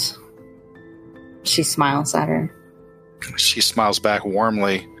course. She smiles at her. She smiles back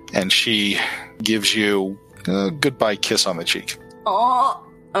warmly, and she gives you a goodbye kiss on the cheek. Oh,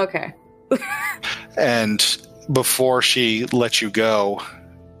 okay. And before she lets you go,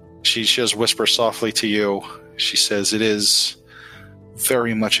 she just whispers softly to you. She says, "It is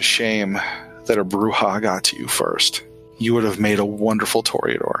very much a shame that a Brujah got to you first. You would have made a wonderful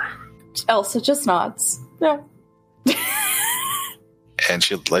Toreador." Elsa just nods. Yeah. And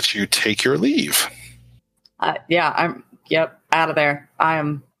she lets you take your leave. Yep, out of there.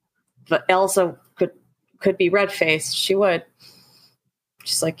 But Elsa could be red-faced. She would.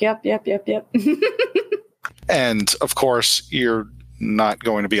 She's like, yep. And, of course, you're not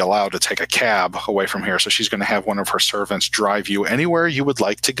going to be allowed to take a cab away from here, so she's going to have one of her servants drive you anywhere you would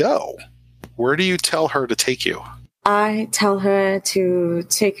like to go. Where do you tell her to take you? I tell her to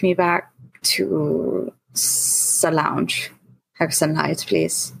take me back to the lounge. Hexenlight,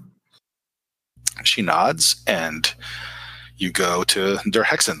 please. She nods, and you go to Der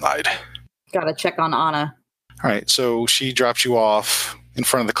Hexenlight. Gotta check on Anna. All right, so she drops you off in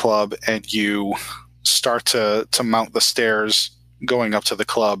front of the club, and you start to mount the stairs going up to the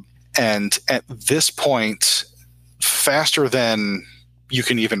club. And at this point, faster than you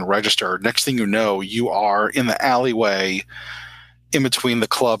can even register, next thing you know, you are in the alleyway in between the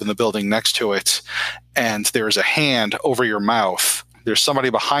club and the building next to it, and there's a hand over your mouth. There's somebody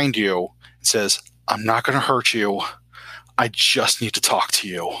behind you that says, "I'm not going to hurt you. I just need to talk to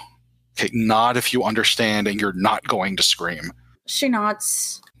you." Okay, nod if you understand and you're not going to scream. She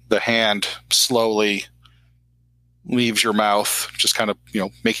nods. The hand slowly leaves your mouth, just kind of,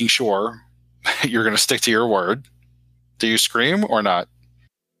 making sure you're going to stick to your word. Do you scream or not?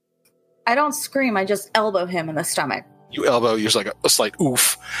 I don't scream. I just elbow him in the stomach. You elbow, you're like a slight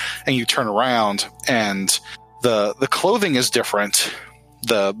oof, and you turn around, and the clothing is different.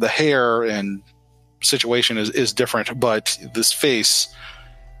 The hair and situation is different, but this face,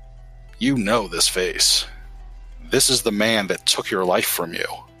 this face. This is the man that took your life from you.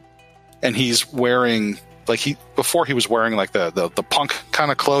 And he's wearing, before he was wearing the punk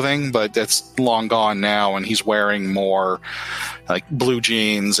kind of clothing, but that's long gone now, and he's wearing more like blue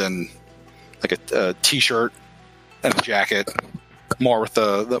jeans and like a t-shirt and a jacket, more with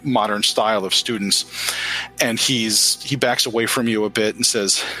the modern style of students. And he backs away from you a bit and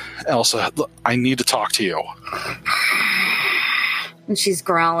says, "Elsa, look, I need to talk to you." And she's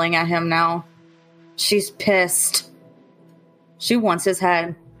growling at him now. She's pissed. She wants his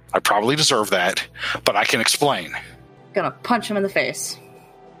head. I probably deserve that, but I can explain. Gonna punch him in the face.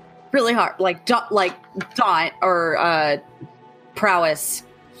 Really hard. Like dot or prowess.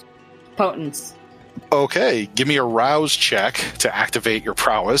 Potence. Okay, give me a rouse check to activate your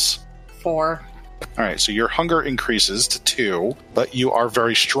prowess. 4. All right, so your hunger increases to 2, but you are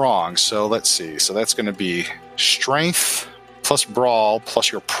very strong. So let's see. So that's going to be strength plus brawl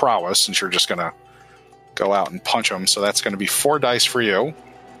plus your prowess, since you're just going to go out and punch them. So that's going to be 4 dice for you.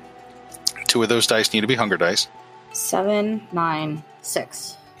 2 of those dice need to be hunger dice. 7, 9,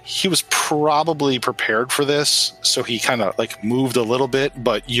 6. He was probably prepared for this, so he kind of like moved a little bit,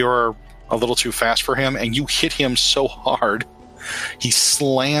 but you're a little too fast for him, and you hit him so hard, he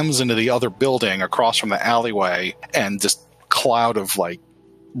slams into the other building across from the alleyway, and this cloud of like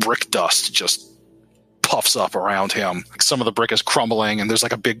brick dust just puffs up around him. Some of the brick is crumbling, and there's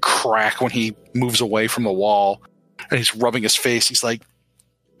like a big crack when he moves away from the wall, and he's rubbing his face. He's like,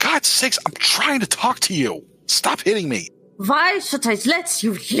 "God's sakes, I'm trying to talk to you. Stop hitting me." Why should I let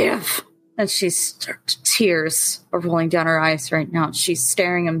you live? And tears are rolling down her eyes right now. She's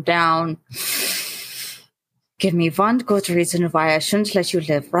staring him down. Give me one good reason why I shouldn't let you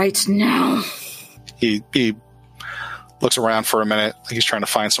live right now. He looks around for a minute, like he's trying to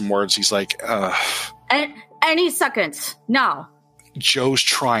find some words. He's like, Any second, now. Joe's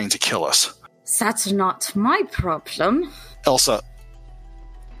trying to kill us. That's not my problem. Elsa,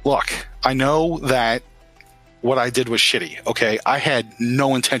 look, I know that what I did was shitty, okay? I had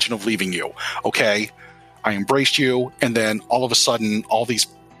no intention of leaving you, okay? I embraced you, and then all of a sudden, all these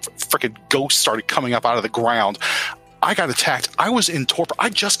freaking ghosts started coming up out of the ground. I got attacked. I was in torpor. I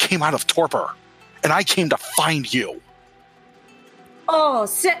just came out of torpor, and I came to find you. Oh,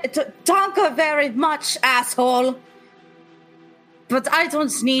 danke very much, asshole. But I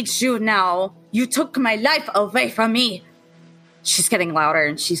don't need you now. You took my life away from me. She's getting louder,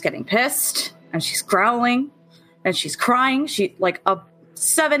 and she's getting pissed, and she's growling. And she's crying.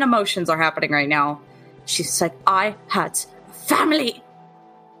 7 emotions are happening right now. She's like, I had a family.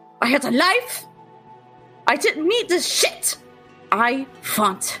 I had a life. I didn't need this shit. I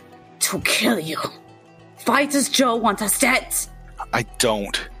want to kill you. Why does Joe want us dead? I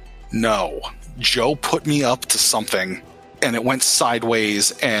don't know. Joe put me up to something, and it went sideways,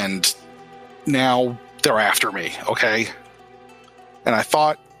 and now they're after me, okay? And I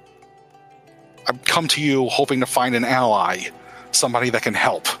thought I've come to you hoping to find an ally, somebody that can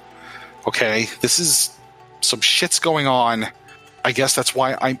help. Okay? This is some shit's going on. I guess that's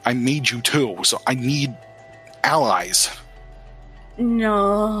why I made you too. So I need allies.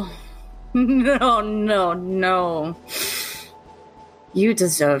 No. No. You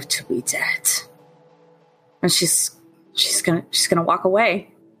deserve to be dead. And she's gonna walk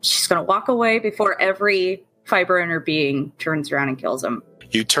away. She's gonna walk away before every fiber in her being turns around and kills him.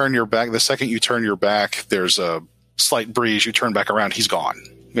 You turn your back. The second you turn your back, there's a slight breeze. You turn back around. He's gone.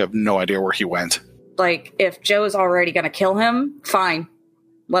 You have no idea where he went. Like, if Joe's already going to kill him, fine.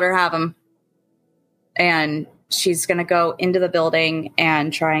 Let her have him. And she's going to go into the building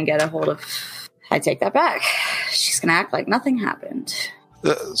and try and get a hold of... I take that back. She's going to act like nothing happened.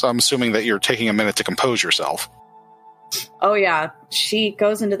 So I'm assuming that you're taking a minute to compose yourself. Oh, yeah. She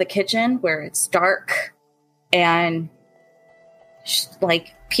goes into the kitchen where it's dark and...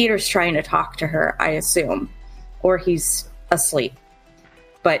 like, Peter's trying to talk to her, I assume. Or he's asleep.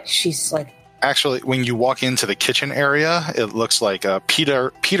 But she's like... Actually, when you walk into the kitchen area, it looks like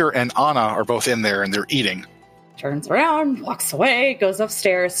Peter and Anna are both in there, and they're eating. Turns around, walks away, goes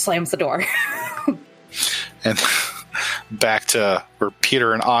upstairs, slams the door. And back to where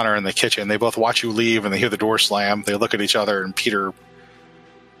Peter and Anna are in the kitchen. They both watch you leave, and they hear the door slam. They look at each other, and Peter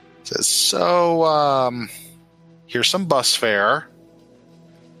says, "So, here's some bus fare.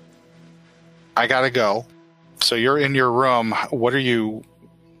 I gotta go." So you're in your room. What are you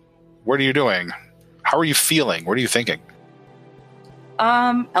doing? How are you feeling? What are you thinking?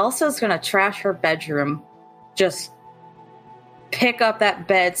 Elsa's gonna trash her bedroom. Just pick up that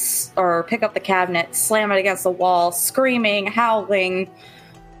bed, or pick up the cabinet, slam it against the wall, screaming, howling.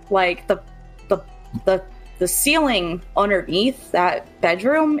 Like, the ceiling underneath that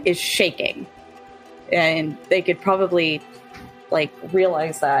bedroom is shaking. And they could probably, like,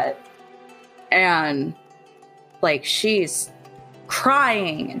 realize that. And, like, she's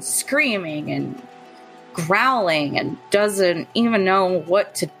crying and screaming and growling and doesn't even know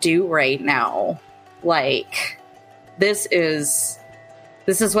what to do right now. Like, this is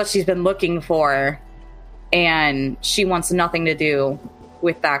what she's been looking for, and she wants nothing to do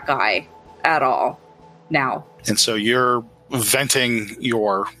with that guy at all now. And so you're venting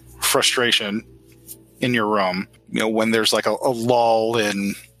your frustration in your room, when there's like a lull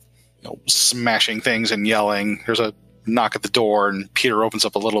in smashing things and yelling. There's a knock at the door, and Peter opens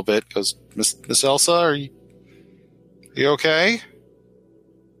up a little bit, goes, Miss Elsa, are you okay?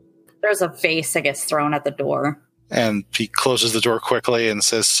 There's a vase that gets thrown at the door. And he closes the door quickly and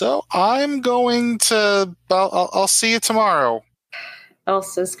says, so I'm going to, I'll see you tomorrow.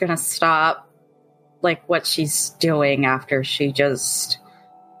 Elsa's gonna stop, like, what she's doing after she just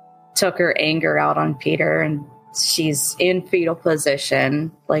took her anger out on Peter, and she's in fetal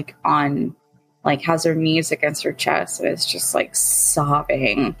position, like, has her knees against her chest, and is just, like,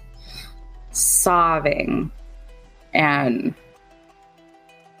 sobbing. And,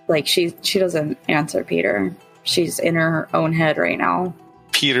 like, she doesn't answer Peter. She's in her own head right now.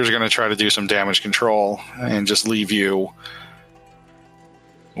 Peter's going to try to do some damage control and just leave you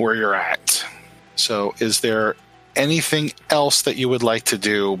where you're at. So is there anything else that you would like to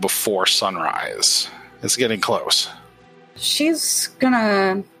do before sunrise? It's getting close. She's going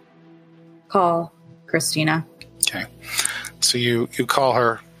to call Christina. Okay. So you call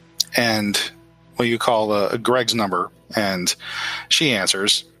her, and you call Greg's number, and she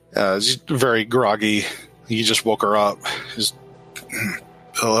answers. She's very groggy. You just woke her up. Just,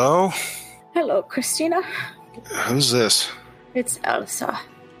 hello? Hello, Christina. Who's this? It's Elsa.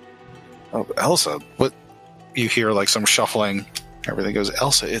 Oh, Elsa. What? You hear like some shuffling. Everything goes,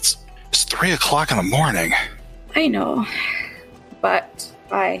 Elsa, it's 3 o'clock in the morning. I know, but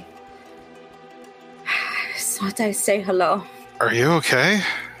I thought I'd say hello. Are you okay? You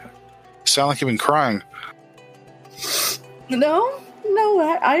sound like you've been crying. No,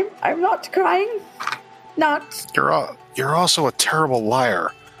 I'm not crying. Not. You're also a terrible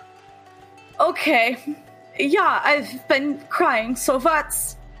liar. Okay. Yeah, I've been crying, so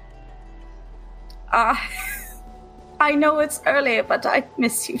that's... I know it's early, but I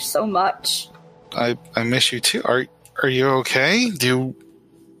miss you so much. I miss you too. Are you okay?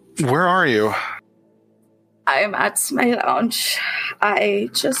 Where are you? I'm at my lounge. I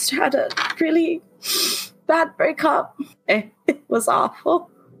just had a really bad breakup. It was awful.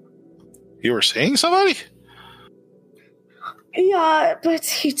 You were seeing somebody? Yeah, but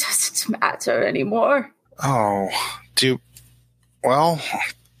he doesn't matter anymore. Oh, well,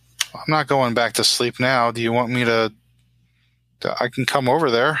 I'm not going back to sleep now. Do you want me to I can come over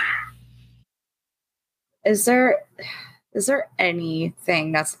there. Is there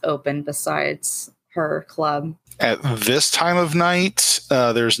anything that's open besides her club? At this time of night,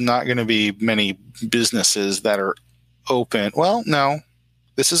 there's not going to be many businesses that are open. Well, no.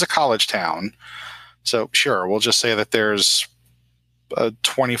 This is a college town. So, sure, we'll just say that there's a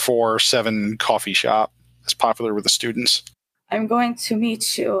 24/7 coffee shop that's popular with the students. I'm going to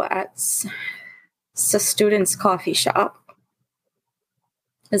meet you at the students' coffee shop.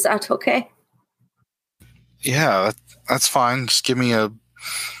 Is that okay? Yeah, that's fine. Just give me a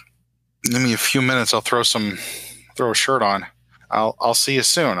few minutes. I'll throw a shirt on. I'll see you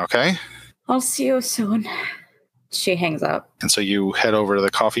soon, okay? I'll see you soon. She hangs up. And so you head over to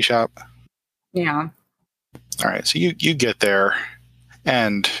the coffee shop? Yeah. All right. So you get there,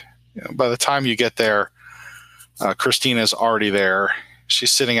 and by the time you get there, Christina's already there.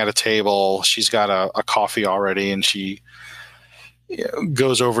 She's sitting at a table. She's got a coffee already, and she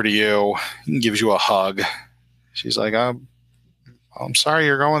goes over to you and gives you a hug. She's like, I'm sorry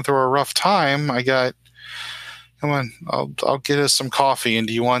you're going through a rough time. Come on, I'll get us some coffee. And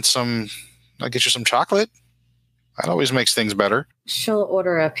do you want I'll get you some chocolate? That always makes things better. She'll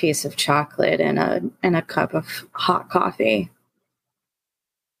order a piece of chocolate and a cup of hot coffee.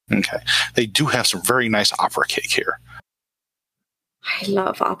 Okay. They do have some very nice opera cake here. I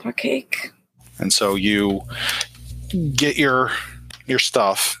love opera cake. And so you get your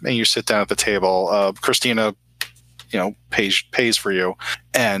stuff and you sit down at the table. Christina, pays for you.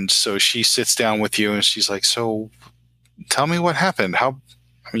 And so she sits down with you and she's like, so tell me what happened.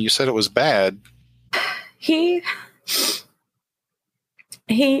 You said it was bad. He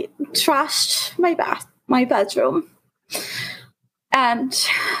trashed my bedroom. And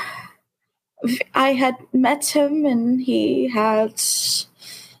I had met him and he had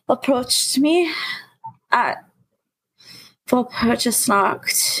approached me for purchase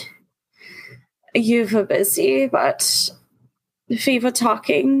knocked. You were busy, but we were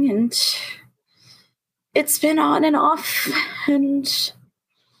talking and it's been on and off, and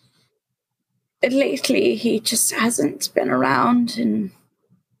lately he just hasn't been around, and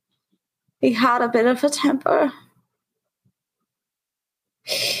he had a bit of a temper.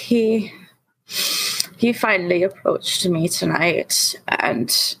 He finally approached me tonight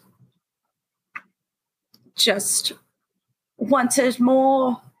and just wanted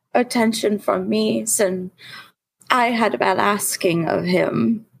more attention from me than I had been asking of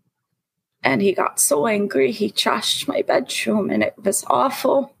him. And he got so angry, he trashed my bedroom, and it was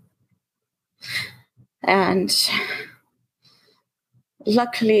awful. And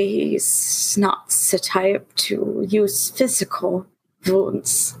Luckily, he's not the type to use physical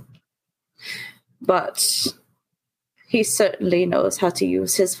wounds. But he certainly knows how to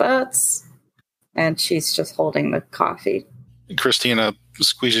use his words. And she's just holding the coffee. Christina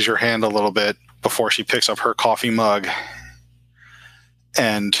squeezes your hand a little bit before she picks up her coffee mug.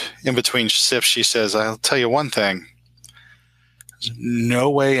 And in between sips, she says, I'll tell you one thing. There's no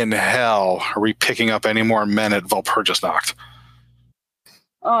way in hell are we picking up any more men at Walpurgisnacht.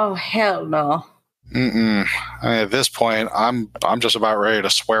 Oh, hell no. Mm-mm. At this point, I'm just about ready to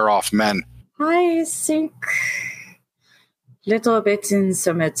swear off men. I think little bit in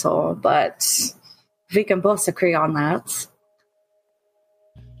the middle, but we can both agree on that.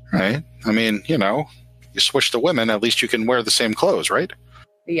 Right? I mean, you switch to women, at least you can wear the same clothes, right?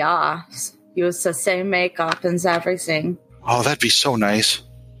 Yeah, use the same makeup and everything. Oh, that'd be so nice.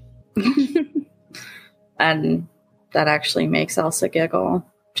 And that actually makes Elsa giggle,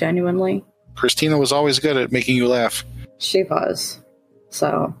 genuinely. Christina was always good at making you laugh. She was.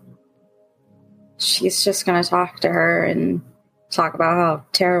 So she's just going to talk to her and talk about how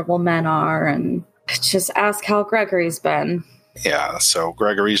terrible men are and just ask how Gregory's been. Yeah, so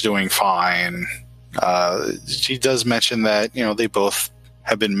Gregory's doing fine. She does mention that, they both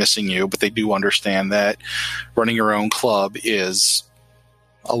have been missing you, but they do understand that running your own club is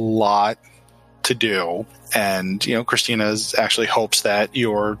a lot to do. And, Christina actually hopes that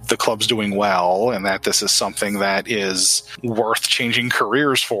the club's doing well and that this is something that is worth changing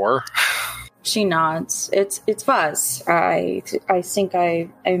careers for. She nods. It's Fuzz. I think I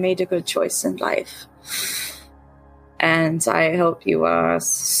made a good choice in life. And I hope you are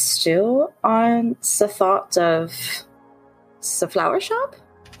still on the thought of the flower shop?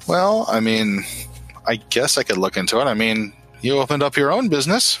 Well, I guess I could look into it. You opened up your own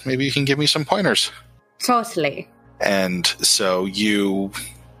business. Maybe you can give me some pointers. Totally. And so you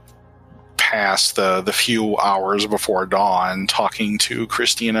pass the few hours before dawn talking to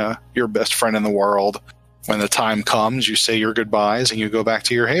Christina, your best friend in the world. When the time comes, you say your goodbyes and you go back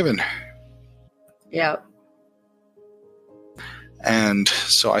to your haven. Yep. And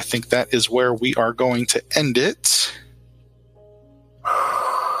so I think that is where we are going to end it.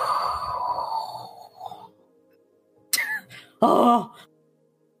 Oh.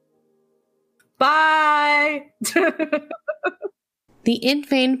 Bye. The In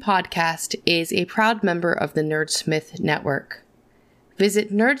Vain podcast is a proud member of the Nerdsmith Network.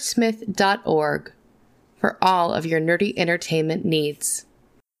 Visit nerdsmith.org for all of your nerdy entertainment needs.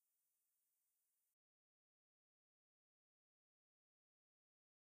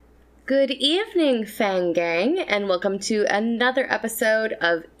 Good evening, Fang Gang, and welcome to another episode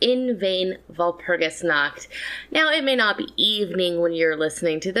of In Vain Walpurgisnacht. Now, it may not be evening when you're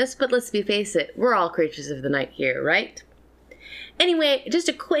listening to this, but let's face it, we're all creatures of the night here, right? Anyway, just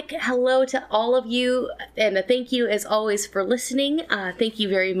a quick hello to all of you, and a thank you as always for listening. Thank you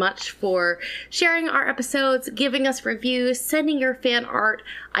very much for sharing our episodes, giving us reviews, sending your fan art.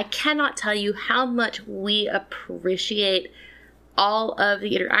 I cannot tell you how much we appreciate all of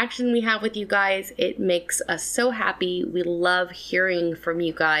the interaction we have with you guys. It makes us so happy. We love hearing from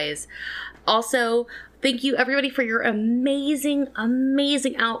you guys. Also, thank you everybody for your amazing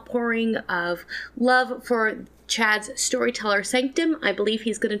outpouring of love for Chad's Storyteller Sanctum. I believe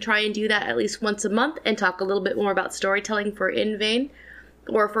he's going to try and do that at least once a month and talk a little bit more about storytelling for In Vain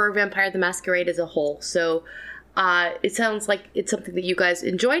or for Vampire the Masquerade as a whole. So it sounds like it's something that you guys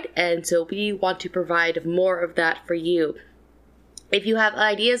enjoyed, and so we want to provide more of that for you. If you have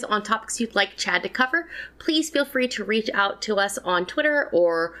ideas on topics you'd like Chad to cover, please feel free to reach out to us on Twitter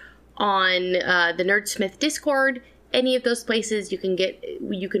or on the Nerdsmith Discord. Any of those places you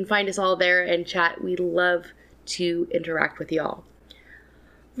can find us all there and chat. We love to interact with y'all.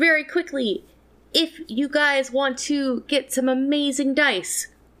 Very quickly, if you guys want to get some amazing dice,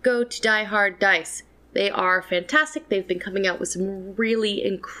 go to Die Hard Dice. They are fantastic. They've been coming out with some really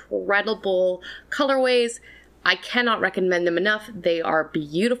incredible colorways. I cannot recommend them enough. They are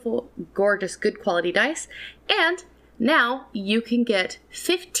beautiful, gorgeous, good quality dice. And now you can get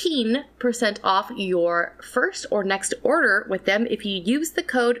 15% off your first or next order with them if you use the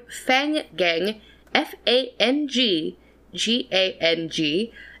code FANGGANG, FANGGANG,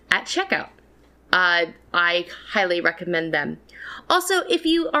 at checkout. I highly recommend them. Also, if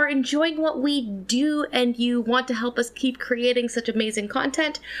you are enjoying what we do and you want to help us keep creating such amazing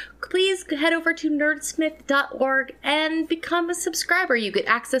content, please head over to nerdsmith.org and become a subscriber. You get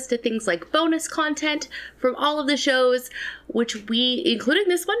access to things like bonus content from all of the shows, which we, including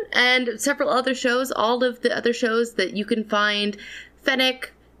this one and several other shows, all of the other shows that you can find,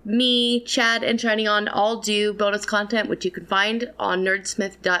 Fennec, Me, Chad, and Shiny On all do bonus content, which you can find on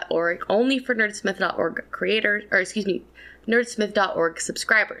nerdsmith.org, only for nerdsmith.org creators, or excuse me, nerdsmith.org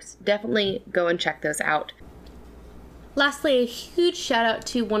subscribers. Definitely go and check those out. Lastly, a huge shout out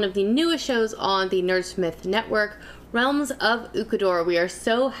to one of the newest shows on the Nerdsmith network, Realms of Ukador. We are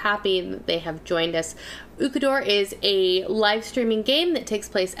so happy that they have joined us. Ukador is a live streaming game that takes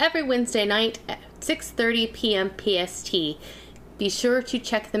place every Wednesday night at 6:30 p.m. PST. Be sure to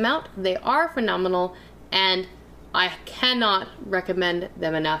check them out. They are phenomenal, and I cannot recommend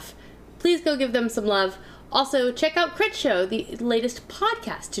them enough. Please go give them some love. Also, check out Crit Show, the latest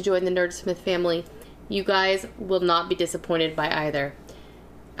podcast to join the Nerdsmith family. You guys will not be disappointed by either.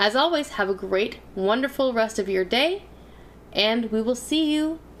 As always, have a great, wonderful rest of your day, and we will see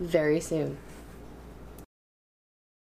you very soon.